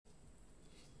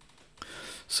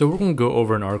So we're going to go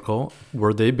over an article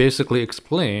where they basically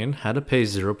explain how to pay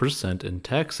 0% in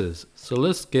taxes. So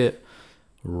let's get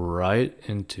right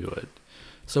into it.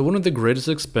 So one of the greatest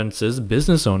expenses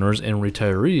business owners and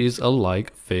retirees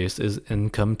alike face is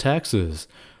income taxes.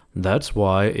 That's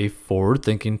why a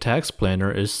forward-thinking tax planner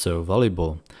is so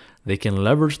valuable. They can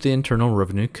leverage the Internal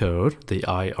Revenue Code, the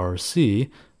IRC,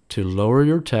 to lower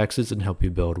your taxes and help you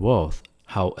build wealth.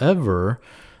 However,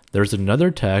 there's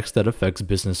another tax that affects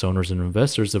business owners and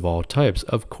investors of all types.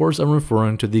 Of course, I'm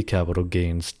referring to the capital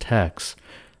gains tax.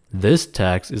 This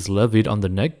tax is levied on the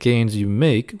net gains you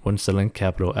make when selling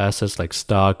capital assets like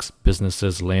stocks,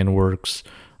 businesses, land works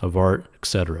of art,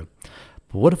 etc.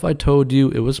 But what if I told you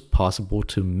it was possible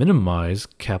to minimize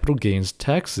capital gains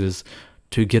taxes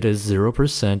to get a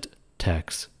 0%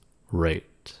 tax rate?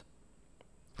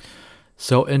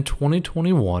 So in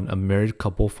 2021, a married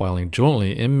couple filing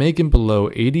jointly and making below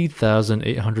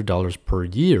 $80,800 per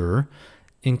year,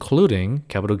 including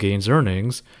capital gains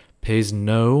earnings, pays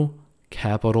no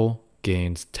capital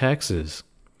gains taxes.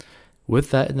 With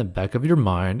that in the back of your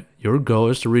mind, your goal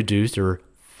is to reduce your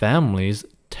family's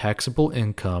taxable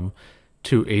income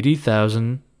to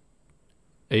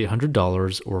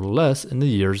 $80,800 or less in the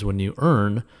years when you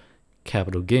earn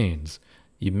capital gains.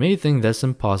 You may think that's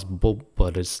impossible,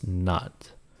 but it's not.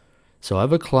 So I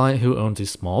have a client who owns a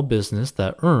small business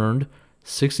that earned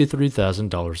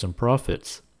 $63,000 in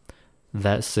profits.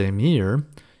 That same year,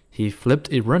 he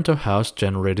flipped a rental house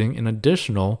generating an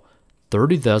additional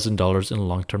 $30,000 in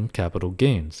long-term capital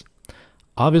gains.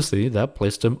 Obviously, that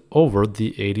placed him over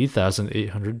the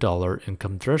 $80,800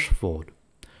 income threshold.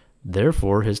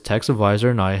 Therefore, his tax advisor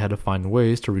and I had to find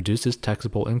ways to reduce his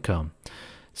taxable income.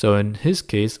 So in his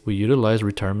case, we utilized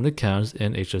retirement accounts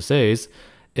and HSAs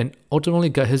and ultimately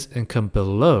got his income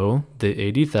below the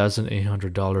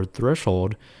 $80,800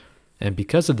 threshold. And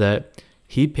because of that,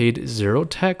 he paid zero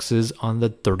taxes on the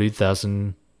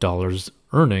 $30,000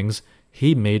 earnings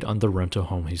he made on the rental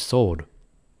home he sold.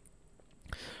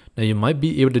 Now you might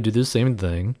be able to do the same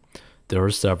thing. There are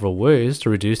several ways to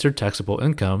reduce your taxable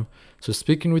income, so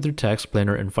speaking with your tax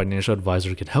planner and financial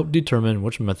advisor can help determine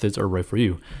which methods are right for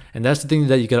you. And that's the thing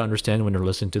that you got to understand when you're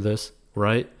listening to this,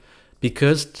 right?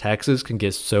 Because taxes can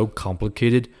get so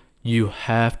complicated, you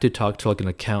have to talk to like an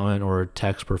accountant or a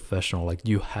tax professional. Like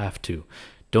you have to.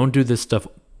 Don't do this stuff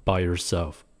by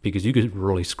yourself because you could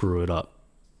really screw it up.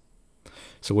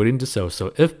 So waiting to sell.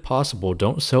 So if possible,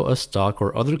 don't sell a stock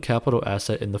or other capital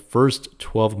asset in the first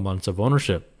 12 months of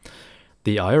ownership.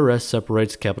 The IRS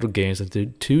separates capital gains into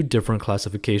two different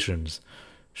classifications,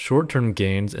 short-term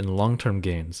gains and long-term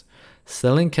gains.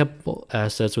 Selling capital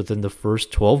assets within the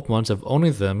first 12 months of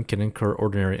owning them can incur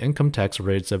ordinary income tax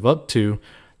rates of up to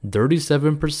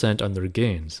 37% on their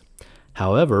gains.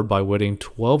 However, by waiting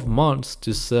 12 months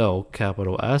to sell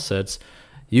capital assets,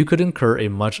 you could incur a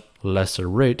much lesser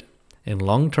rate. And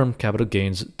long-term capital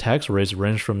gains tax rates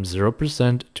range from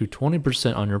 0% to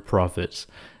 20% on your profits.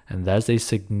 And that's a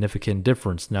significant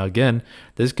difference. Now again,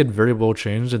 this could very well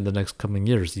change in the next coming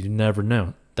years. You never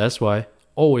know. That's why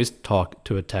always talk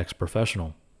to a tax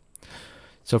professional.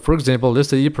 So for example, let's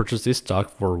say you purchased a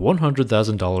stock for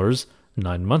 $100,000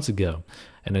 9 months ago,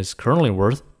 and it's currently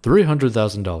worth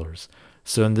 $300,000.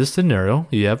 So in this scenario,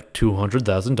 you have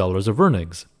 $200,000 of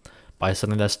earnings. By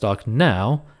selling that stock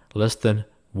now, less than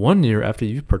 1 year after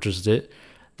you purchased it,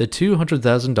 the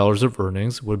 $200,000 of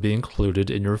earnings would be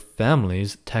included in your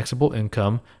family's taxable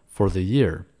income for the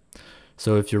year.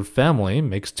 So if your family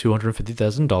makes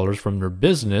 $250,000 from your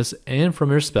business and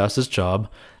from your spouse's job,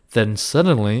 then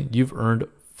suddenly you've earned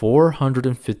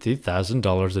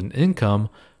 $450,000 in income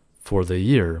for the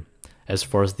year, as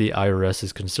far as the IRS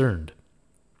is concerned.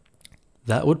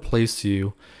 That would place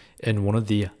you in one of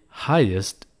the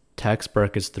highest tax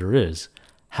brackets there is.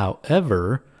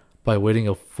 However, by waiting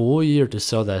a full year to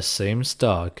sell that same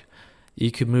stock,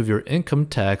 you could move your income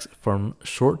tax from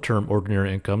short-term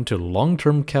ordinary income to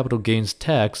long-term capital gains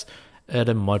tax at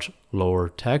a much lower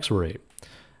tax rate,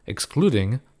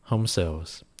 excluding home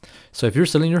sales. So if you're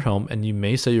selling your home and you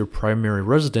may sell your primary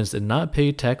residence and not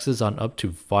pay taxes on up to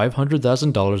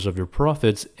 $500,000 of your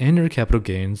profits and your capital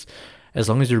gains, as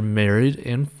long as you're married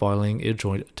and filing a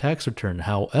joint tax return.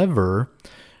 However,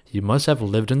 you must have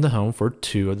lived in the home for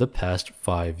 2 of the past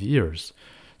 5 years.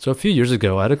 So a few years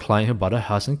ago, I had a client who bought a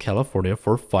house in California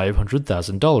for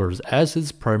 $500,000 as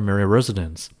his primary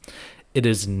residence. It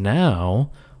is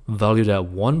now valued at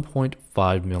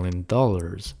 $1.5 million.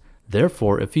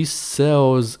 Therefore, if he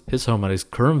sells his home at its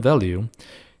current value,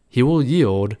 he will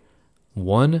yield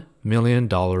 $1 million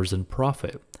in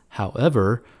profit.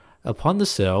 However, upon the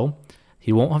sale,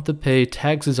 he won't have to pay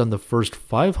taxes on the first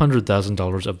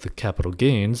 $500,000 of the capital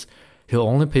gains. he'll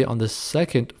only pay on the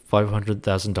second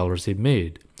 $500,000 he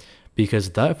made, because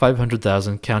that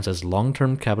 $500,000 counts as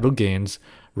long-term capital gains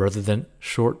rather than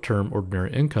short-term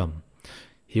ordinary income.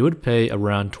 He would pay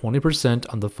around 20%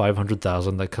 on the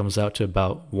 $500,000. That comes out to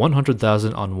about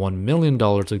 $100,000 on $1 million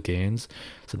of gains.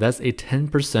 So that's a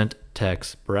 10%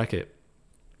 tax bracket.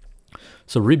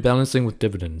 So rebalancing with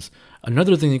dividends.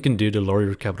 Another thing you can do to lower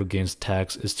your capital gains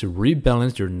tax is to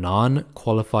rebalance your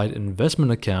non-qualified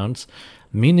investment accounts,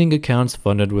 meaning accounts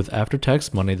funded with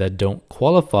after-tax money that don't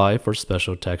qualify for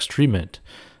special tax treatment.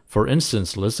 For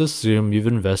instance, let's assume you've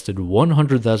invested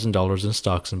 $100,000 in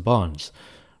stocks and bonds.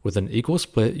 With an equal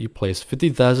split, you place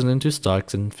 $50,000 into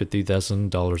stocks and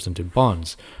 $50,000 into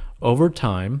bonds. Over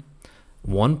time,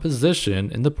 one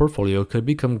position in the portfolio could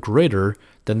become greater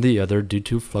than the other due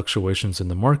to fluctuations in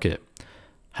the market.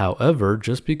 However,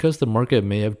 just because the market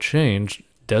may have changed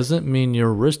doesn't mean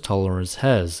your risk tolerance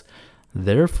has.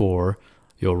 Therefore,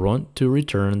 you'll want to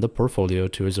return the portfolio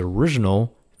to its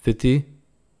original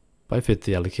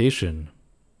 50/50 allocation.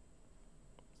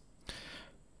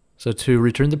 So to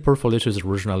return the portfolio to its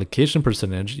original allocation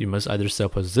percentage, you must either sell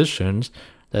positions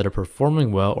that are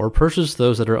performing well or purchase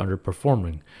those that are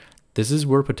underperforming. This is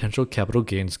where potential capital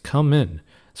gains come in.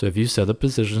 So if you sell the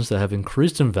positions that have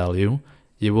increased in value,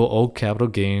 you will owe capital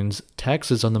gains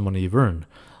taxes on the money you've earned.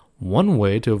 One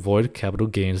way to avoid capital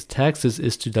gains taxes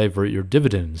is to divert your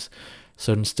dividends.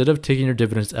 So instead of taking your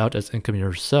dividends out as income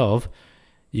yourself,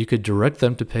 you could direct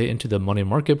them to pay into the money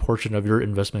market portion of your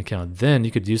investment account. Then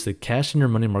you could use the cash in your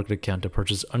money market account to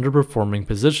purchase underperforming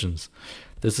positions.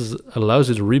 This allows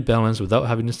you to rebalance without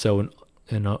having to sell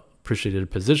an appreciated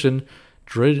position,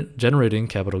 generating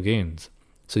capital gains.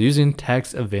 So using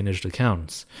tax-advantaged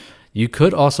accounts. You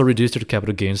could also reduce your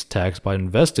capital gains tax by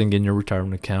investing in your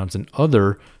retirement accounts and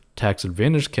other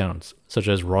tax-advantaged accounts, such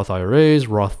as Roth IRAs,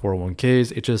 Roth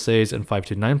 401ks, HSAs, and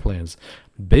 529 plans.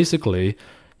 Basically,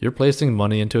 you're placing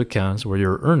money into accounts where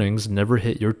your earnings never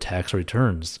hit your tax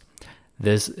returns.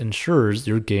 This ensures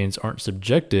your gains aren't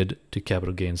subjected to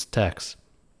capital gains tax.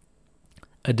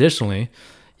 Additionally,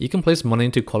 you can place money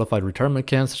into qualified retirement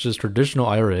accounts such as traditional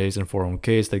IRAs and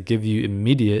 401ks that give you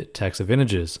immediate tax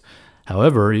advantages.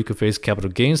 However, you could face capital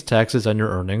gains taxes on your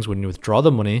earnings when you withdraw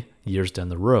the money years down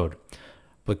the road.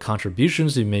 But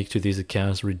contributions you make to these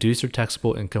accounts reduce your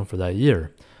taxable income for that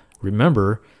year.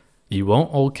 Remember, you won't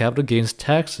owe capital gains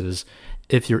taxes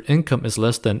if your income is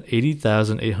less than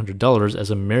 $80,800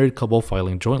 as a married couple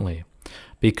filing jointly.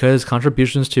 Because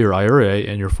contributions to your IRA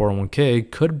and your 401k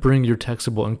could bring your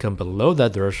taxable income below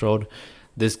that threshold,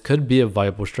 this could be a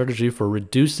viable strategy for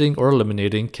reducing or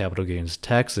eliminating capital gains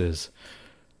taxes.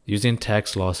 Using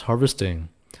tax loss harvesting.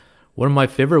 One of my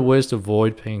favorite ways to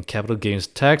avoid paying capital gains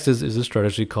taxes is a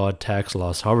strategy called tax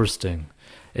loss harvesting.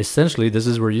 Essentially, this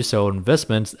is where you sell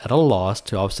investments at a loss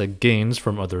to offset gains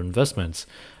from other investments.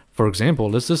 For example,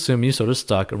 let's assume you sold a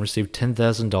stock and received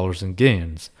 $10,000 in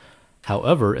gains.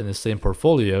 However, in the same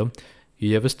portfolio,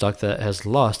 you have a stock that has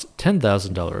lost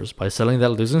 $10,000. By selling that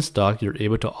losing stock, you're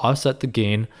able to offset the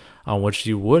gain on which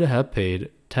you would have paid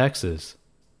taxes.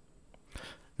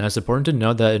 Now, it's important to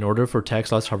note that in order for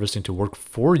tax loss harvesting to work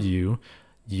for you,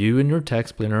 you and your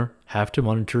tax planner have to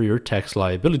monitor your tax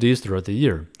liabilities throughout the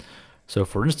year. So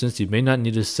for instance, you may not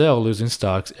need to sell losing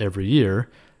stocks every year.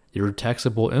 Your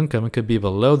taxable income could be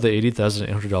below the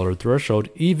 $80,800 threshold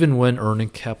even when earning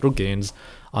capital gains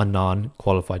on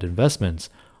non-qualified investments.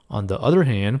 On the other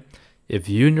hand, if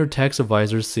you and your tax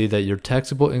advisors see that your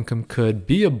taxable income could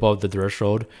be above the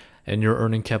threshold and you're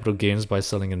earning capital gains by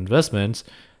selling investments,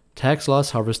 tax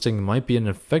loss harvesting might be an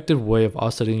effective way of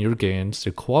offsetting your gains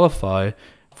to qualify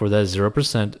for that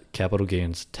 0% capital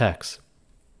gains tax.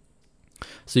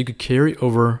 So you could carry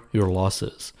over your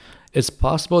losses. It's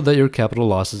possible that your capital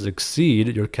losses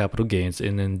exceed your capital gains,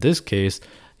 and in this case,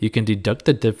 you can deduct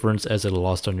the difference as a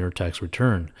loss on your tax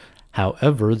return.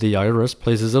 However, the IRS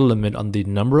places a limit on the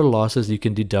number of losses you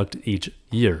can deduct each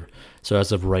year. So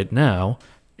as of right now,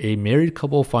 a married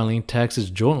couple filing taxes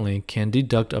jointly can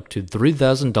deduct up to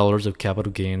 $3,000 of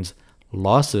capital gains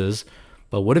losses.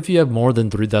 But what if you have more than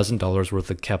 $3,000 worth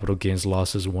of capital gains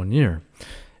losses one year?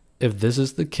 If this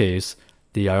is the case,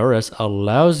 the IRS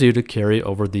allows you to carry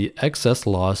over the excess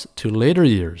loss to later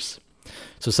years.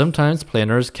 So sometimes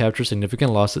planners capture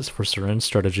significant losses for certain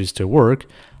strategies to work.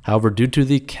 However, due to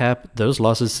the cap, those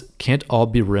losses can't all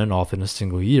be written off in a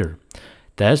single year.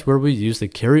 That's where we use the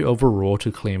carryover rule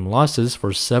to claim losses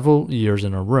for several years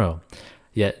in a row.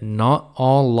 Yet not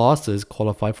all losses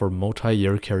qualify for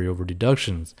multi-year carryover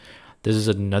deductions. This is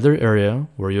another area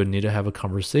where you'll need to have a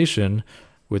conversation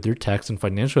with your tax and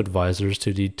financial advisors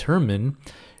to determine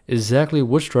exactly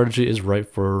which strategy is right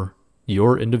for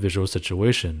your individual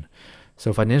situation.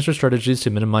 So financial strategies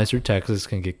to minimize your taxes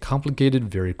can get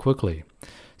complicated very quickly.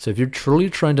 So if you're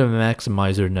truly trying to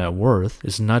maximize your net worth,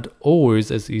 it's not always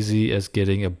as easy as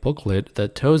getting a booklet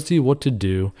that tells you what to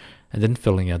do and then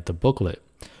filling out the booklet.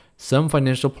 Some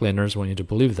financial planners want you to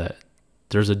believe that.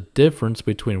 There's a difference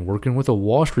between working with a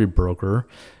Wall Street broker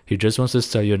who just wants to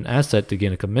sell you an asset to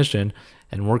gain a commission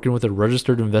and working with a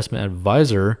registered investment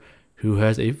advisor who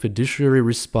has a fiduciary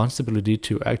responsibility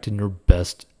to act in your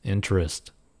best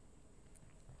interest.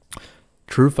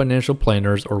 True financial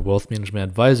planners or wealth management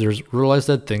advisors realize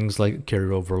that things like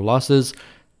carryover losses,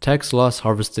 tax loss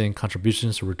harvesting,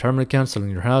 contributions to retirement accounts, selling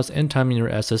your house, and timing your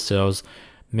asset sales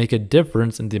make a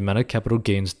difference in the amount of capital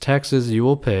gains taxes you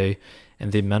will pay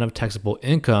and the amount of taxable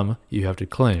income you have to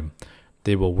claim.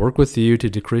 They will work with you to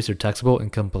decrease your taxable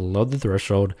income below the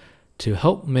threshold to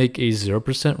help make a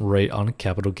 0% rate on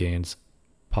capital gains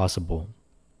possible.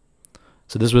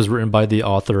 So this was written by the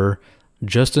author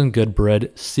Justin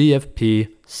Goodbread, CFP,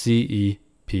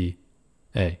 CEPA.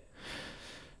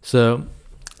 So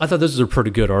I thought this was a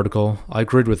pretty good article. I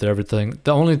agreed with everything.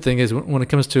 The only thing is when it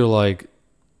comes to like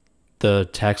the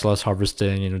tax loss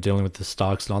harvesting, dealing with the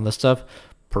stocks and all that stuff,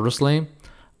 personally,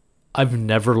 I've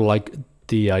never liked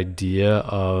the idea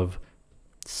of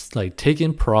like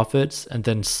taking profits and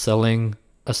then selling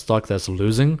a stock that's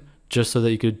losing just so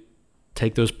that you could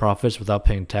take those profits without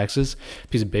paying taxes,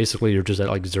 because basically you're just at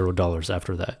like $0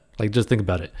 after that. Like, just think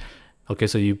about it. Okay,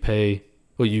 so you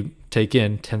take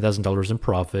in $10,000 in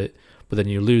profit, but then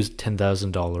you lose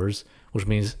 $10,000, which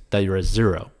means that you're at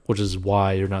zero, which is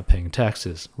why you're not paying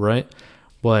taxes, right?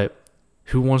 But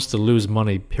who wants to lose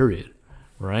money, period,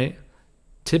 right?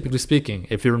 Typically speaking,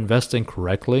 if you're investing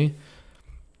correctly,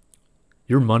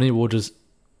 your money will just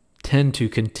tend to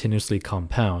continuously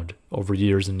compound over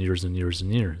years and years and years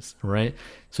and years, right?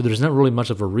 So there's not really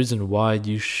much of a reason why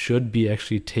you should be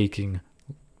actually taking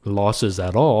losses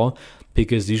at all,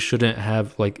 because you shouldn't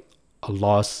have like a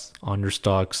loss on your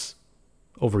stocks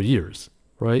over years,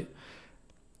 right?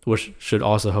 Which should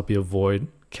also help you avoid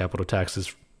capital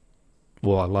taxes.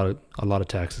 Well, a lot of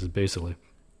taxes basically.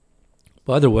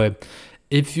 But either way,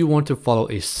 if you want to follow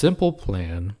a simple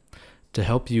plan to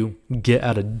help you get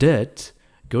out of debt,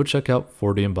 go check out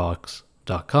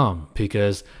 40inbox.com,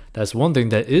 because that's one thing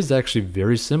that is actually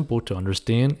very simple to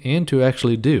understand and to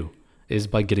actually do, is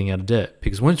by getting out of debt.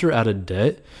 Because once you're out of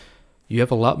debt, you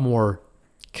have a lot more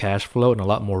cash flow and a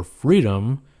lot more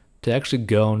freedom to actually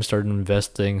go and start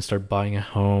investing, start buying a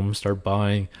home, start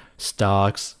buying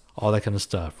stocks, all that kind of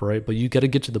stuff, right? But you got to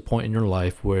get to the point in your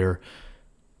life where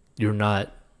you're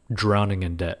not drowning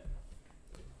in debt.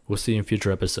 We'll see you in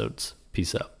future episodes.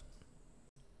 Peace out.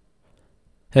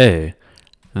 Hey,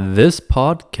 this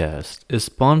podcast is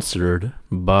sponsored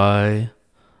by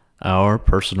our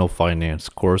personal finance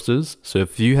courses. So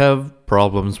if you have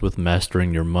problems with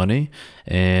mastering your money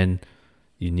and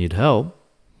you need help,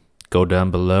 go down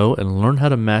below and learn how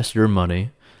to master your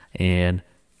money. And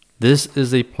this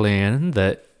is a plan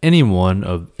that anyone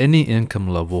of any income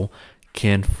level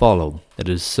can follow. It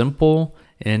is simple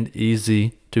and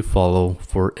easy to follow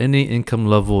for any income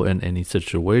level and any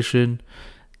situation,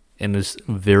 and is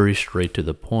very straight to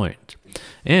the point.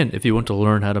 And if you want to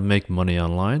learn how to make money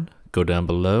online, go down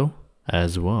below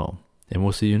as well. And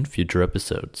we'll see you in future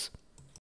episodes.